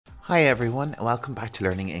Hi everyone, welcome back to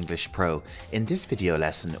Learning English Pro. In this video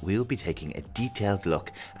lesson, we will be taking a detailed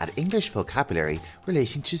look at English vocabulary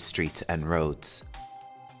relating to streets and roads.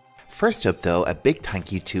 First up though, a big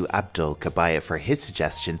thank you to Abdul Kabaya for his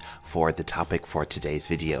suggestion for the topic for today's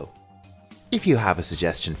video. If you have a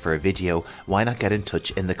suggestion for a video, why not get in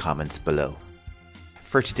touch in the comments below.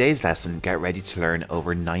 For today's lesson, get ready to learn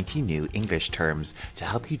over 90 new English terms to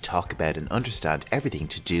help you talk about and understand everything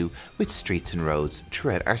to do with streets and roads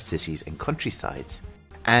throughout our cities and countrysides.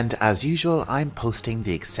 And as usual, I'm posting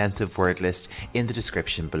the extensive word list in the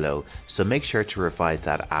description below, so make sure to revise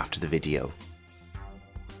that after the video.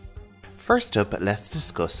 First up, let's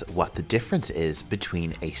discuss what the difference is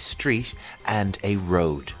between a street and a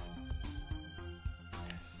road.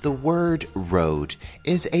 The word road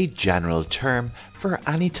is a general term for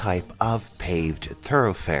any type of paved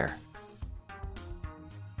thoroughfare.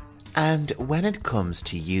 And when it comes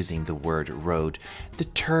to using the word road, the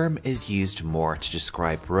term is used more to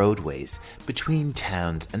describe roadways between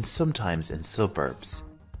towns and sometimes in suburbs.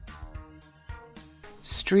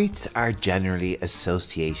 Streets are generally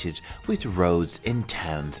associated with roads in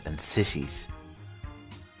towns and cities.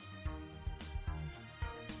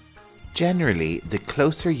 Generally, the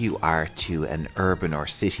closer you are to an urban or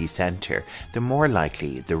city centre, the more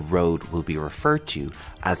likely the road will be referred to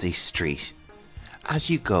as a street. As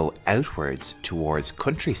you go outwards towards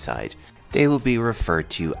countryside, they will be referred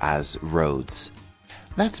to as roads.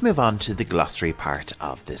 Let's move on to the glossary part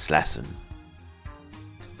of this lesson.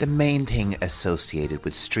 The main thing associated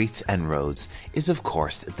with streets and roads is of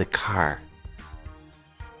course the car.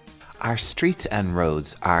 Our streets and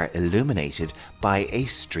roads are illuminated by a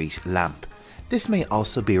street lamp. This may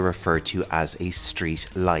also be referred to as a street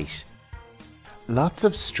light. Lots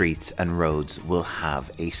of streets and roads will have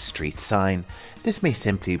a street sign. This may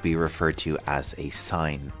simply be referred to as a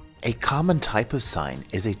sign. A common type of sign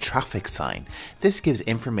is a traffic sign. This gives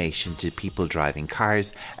information to people driving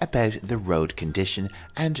cars about the road condition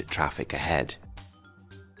and traffic ahead.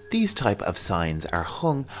 These type of signs are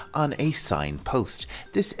hung on a sign post.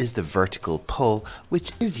 This is the vertical pole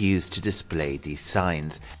which is used to display these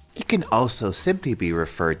signs. It can also simply be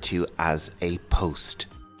referred to as a post.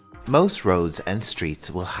 Most roads and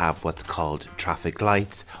streets will have what's called traffic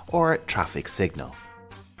lights or traffic signal.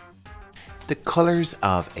 The colours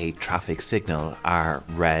of a traffic signal are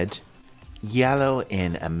red, yellow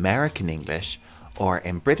in American English, or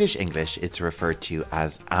in British English it's referred to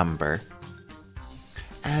as amber.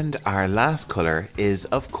 And our last colour is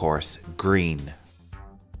of course green.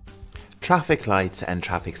 Traffic lights and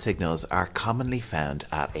traffic signals are commonly found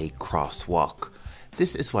at a crosswalk.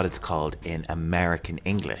 This is what it's called in American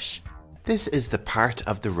English. This is the part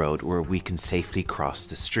of the road where we can safely cross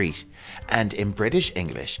the street, and in British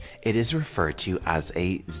English it is referred to as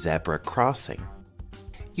a zebra crossing.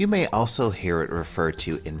 You may also hear it referred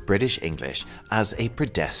to in British English as a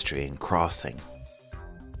pedestrian crossing.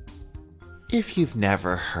 If you've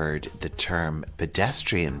never heard the term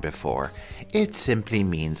pedestrian before, it simply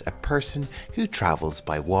means a person who travels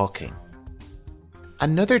by walking.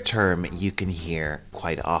 Another term you can hear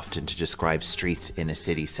quite often to describe streets in a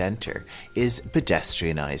city centre is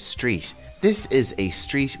pedestrianised street. This is a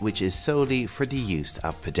street which is solely for the use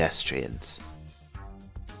of pedestrians.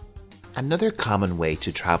 Another common way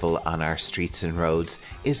to travel on our streets and roads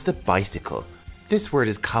is the bicycle. This word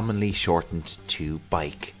is commonly shortened to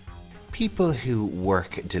bike. People who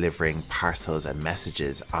work delivering parcels and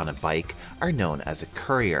messages on a bike are known as a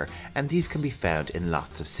courier, and these can be found in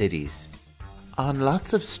lots of cities. On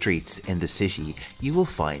lots of streets in the city, you will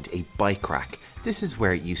find a bike rack. This is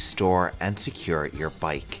where you store and secure your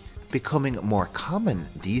bike. Becoming more common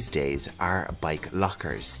these days are bike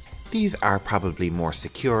lockers. These are probably more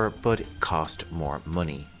secure but cost more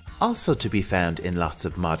money. Also to be found in lots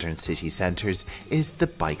of modern city centres is the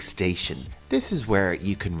bike station. This is where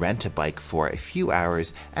you can rent a bike for a few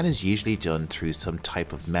hours and is usually done through some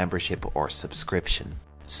type of membership or subscription.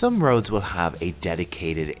 Some roads will have a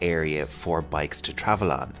dedicated area for bikes to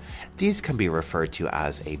travel on. These can be referred to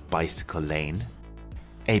as a bicycle lane,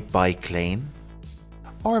 a bike lane,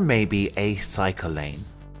 or maybe a cycle lane.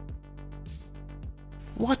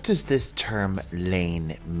 What does this term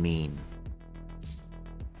lane mean?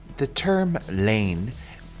 The term lane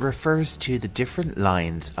refers to the different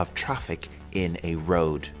lines of traffic in a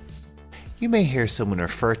road. You may hear someone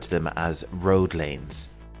refer to them as road lanes.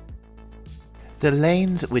 The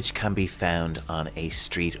lanes which can be found on a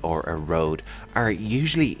street or a road are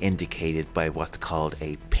usually indicated by what's called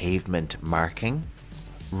a pavement marking,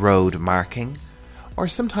 road marking, or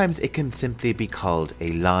sometimes it can simply be called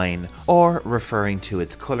a line or, referring to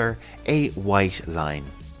its colour, a white line.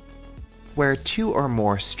 Where two or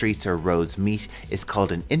more streets or roads meet is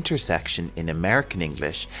called an intersection in American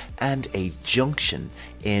English and a junction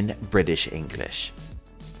in British English.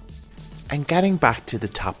 And getting back to the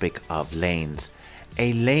topic of lanes,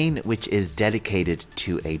 a lane which is dedicated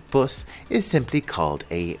to a bus is simply called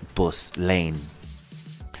a bus lane.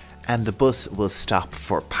 And the bus will stop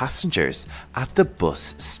for passengers at the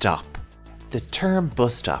bus stop. The term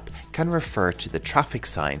bus stop can refer to the traffic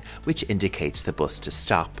sign which indicates the bus to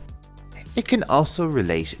stop. It can also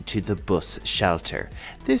relate to the bus shelter.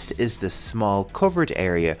 This is the small covered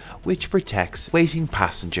area which protects waiting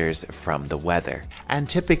passengers from the weather. And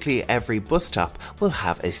typically every bus stop will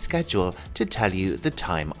have a schedule to tell you the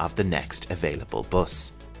time of the next available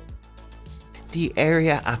bus. The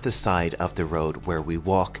area at the side of the road where we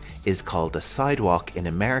walk is called a sidewalk in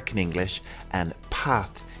American English and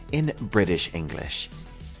path in British English.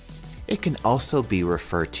 It can also be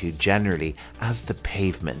referred to generally as the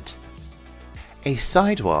pavement. A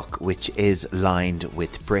sidewalk which is lined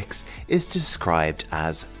with bricks is described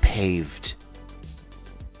as paved.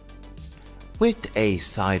 With a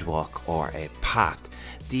sidewalk or a path,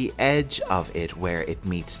 the edge of it where it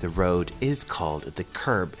meets the road is called the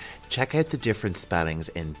curb. Check out the different spellings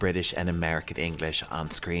in British and American English on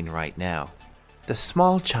screen right now. The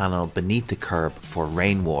small channel beneath the curb for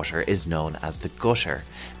rainwater is known as the gutter.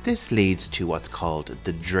 This leads to what's called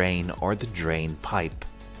the drain or the drain pipe.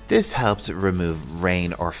 This helps remove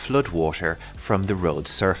rain or flood water from the road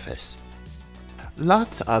surface.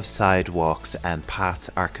 Lots of sidewalks and paths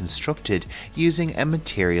are constructed using a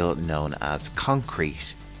material known as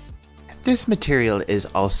concrete. This material is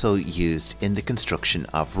also used in the construction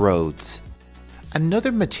of roads.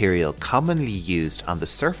 Another material commonly used on the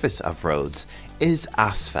surface of roads is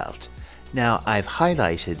asphalt. Now I've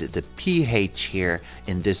highlighted the PH here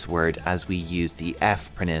in this word as we use the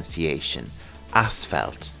F pronunciation,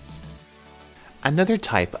 asphalt. Another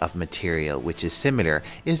type of material which is similar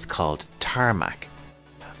is called tarmac,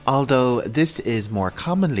 although this is more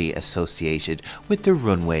commonly associated with the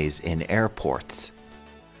runways in airports.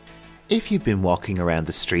 If you've been walking around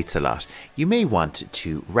the streets a lot, you may want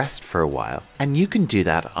to rest for a while, and you can do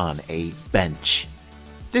that on a bench.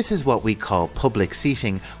 This is what we call public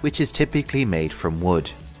seating, which is typically made from wood.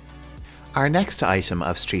 Our next item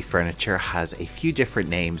of street furniture has a few different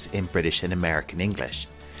names in British and American English.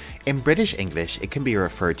 In British English, it can be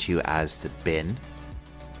referred to as the bin,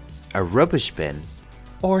 a rubbish bin,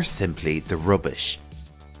 or simply the rubbish.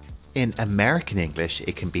 In American English,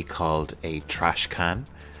 it can be called a trash can,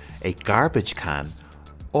 a garbage can,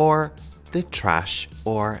 or the trash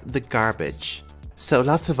or the garbage. So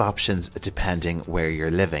lots of options depending where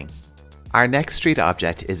you're living. Our next street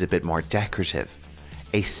object is a bit more decorative,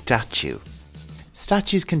 a statue.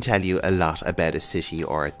 Statues can tell you a lot about a city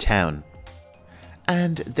or a town,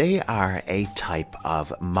 and they are a type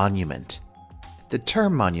of monument. The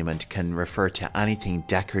term monument can refer to anything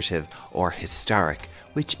decorative or historic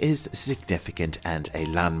which is significant and a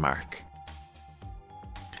landmark.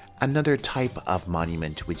 Another type of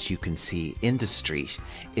monument which you can see in the street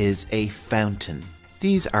is a fountain.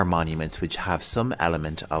 These are monuments which have some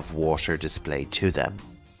element of water displayed to them.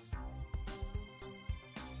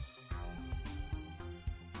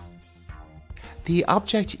 The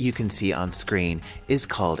object you can see on screen is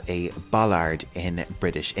called a bollard in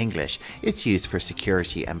British English. It's used for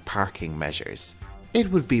security and parking measures.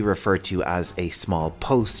 It would be referred to as a small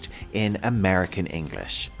post in American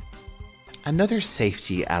English. Another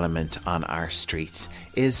safety element on our streets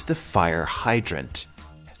is the fire hydrant.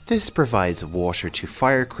 This provides water to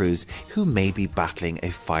fire crews who may be battling a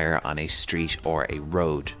fire on a street or a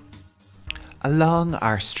road. Along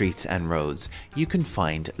our streets and roads, you can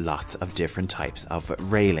find lots of different types of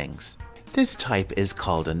railings. This type is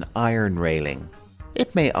called an iron railing.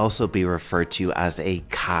 It may also be referred to as a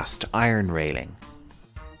cast iron railing.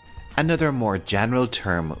 Another more general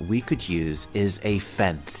term we could use is a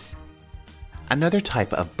fence. Another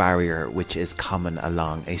type of barrier which is common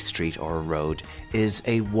along a street or a road is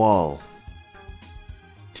a wall.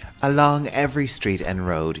 Along every street and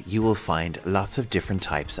road, you will find lots of different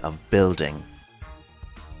types of building.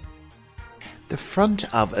 The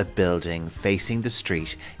front of a building facing the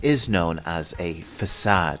street is known as a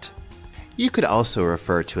facade. You could also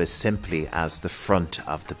refer to it simply as the front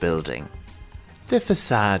of the building. The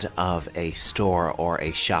facade of a store or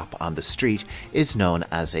a shop on the street is known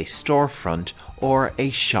as a storefront or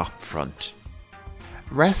a shop front.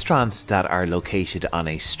 Restaurants that are located on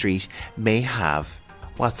a street may have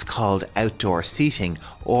what's called outdoor seating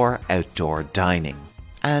or outdoor dining.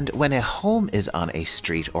 And when a home is on a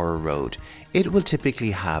street or a road, it will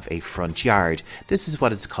typically have a front yard. This is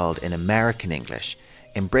what it's called in American English.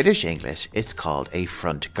 In British English, it's called a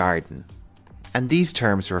front garden. And these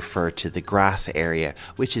terms refer to the grass area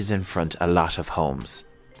which is in front a lot of homes.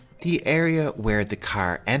 The area where the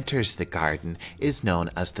car enters the garden is known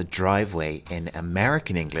as the driveway in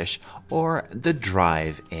American English or the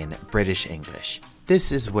drive in British English.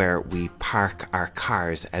 This is where we park our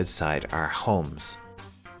cars outside our homes.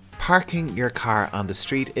 Parking your car on the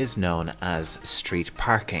street is known as street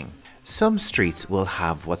parking. Some streets will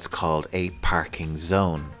have what's called a parking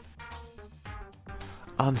zone.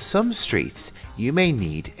 On some streets, you may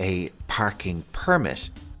need a parking permit,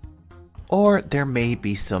 or there may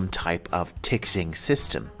be some type of ticketing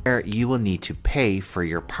system where you will need to pay for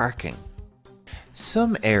your parking.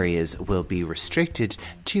 Some areas will be restricted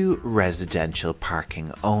to residential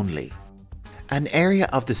parking only. An area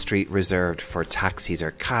of the street reserved for taxis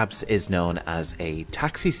or cabs is known as a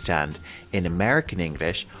taxi stand in American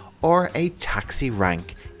English or a taxi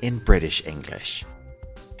rank in British English.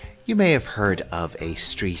 You may have heard of a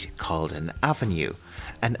street called an avenue.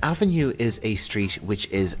 An avenue is a street which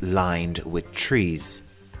is lined with trees.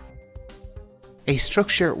 A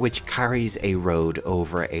structure which carries a road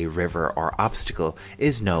over a river or obstacle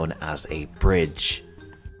is known as a bridge.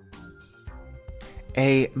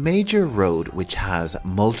 A major road which has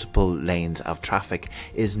multiple lanes of traffic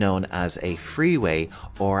is known as a freeway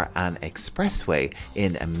or an expressway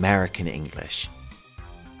in American English.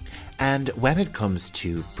 And when it comes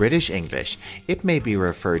to British English, it may be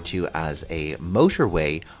referred to as a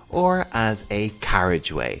motorway or as a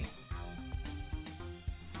carriageway.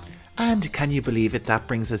 And can you believe it? That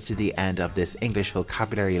brings us to the end of this English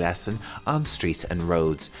vocabulary lesson on streets and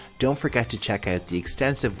roads. Don't forget to check out the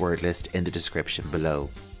extensive word list in the description below.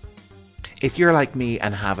 If you're like me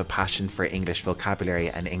and have a passion for English vocabulary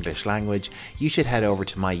and English language, you should head over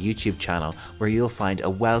to my YouTube channel where you'll find a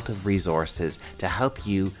wealth of resources to help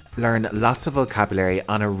you learn lots of vocabulary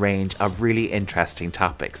on a range of really interesting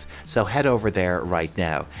topics. So head over there right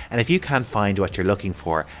now. And if you can't find what you're looking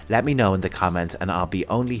for, let me know in the comments and I'll be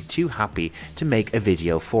only too happy to make a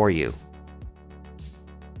video for you.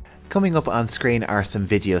 Coming up on screen are some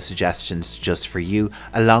video suggestions just for you,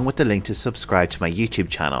 along with the link to subscribe to my YouTube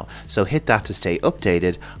channel, so hit that to stay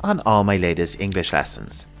updated on all my latest English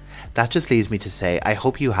lessons. That just leaves me to say I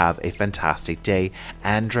hope you have a fantastic day,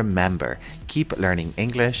 and remember, keep learning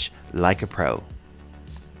English like a pro.